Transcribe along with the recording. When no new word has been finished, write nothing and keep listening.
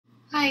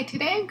Hi,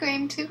 today I'm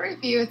going to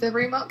review the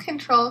remote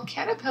control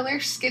Caterpillar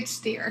skid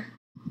steer.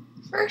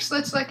 First,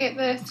 let's look at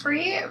the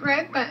three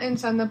red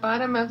buttons on the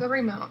bottom of the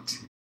remote.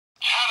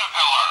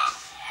 Caterpillar.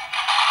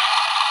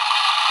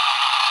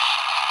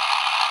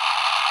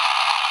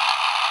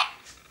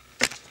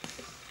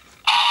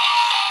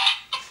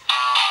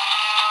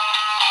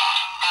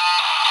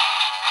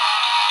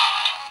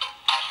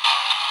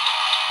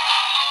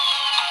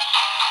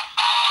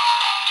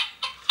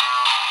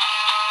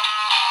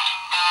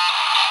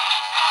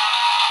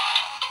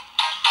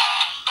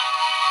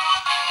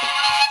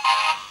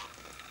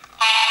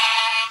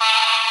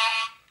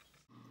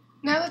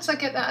 Now let's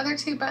look at the other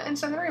two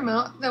buttons on the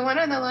remote. The one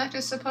on the left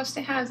is supposed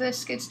to have the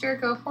skid steer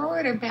go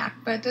forward or back,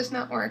 but it does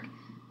not work.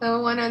 The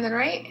one on the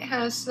right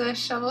has the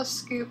shovel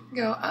scoop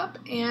go up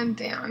and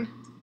down.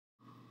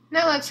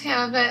 Now let's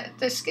have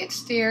the skid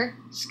steer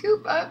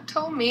scoop up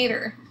tow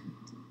meter.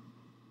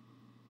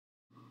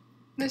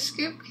 The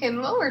scoop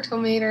can lower tow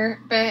meter,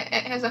 but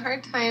it has a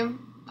hard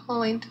time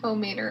pulling tow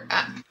meter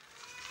up.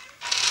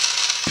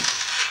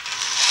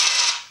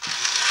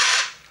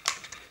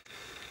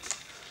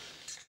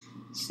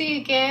 See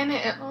again,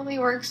 it only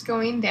works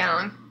going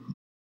down.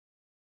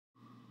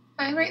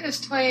 I rate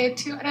this toy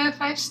 2 out of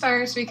 5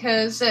 stars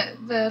because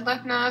the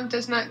left knob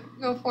does not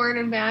go forward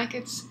and back.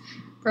 It's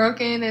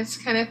broken. It's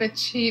kind of a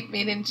cheap,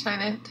 made in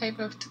China type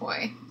of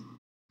toy.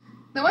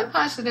 The one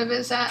positive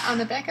is that on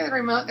the back of the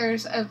remote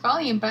there's a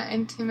volume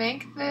button to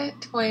make the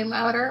toy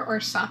louder or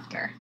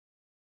softer.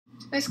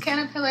 This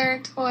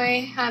Caterpillar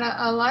toy had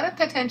a lot of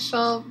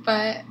potential,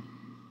 but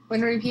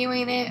when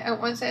reviewing it, it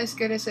wasn't as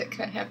good as it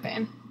could have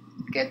been.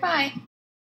 Goodbye!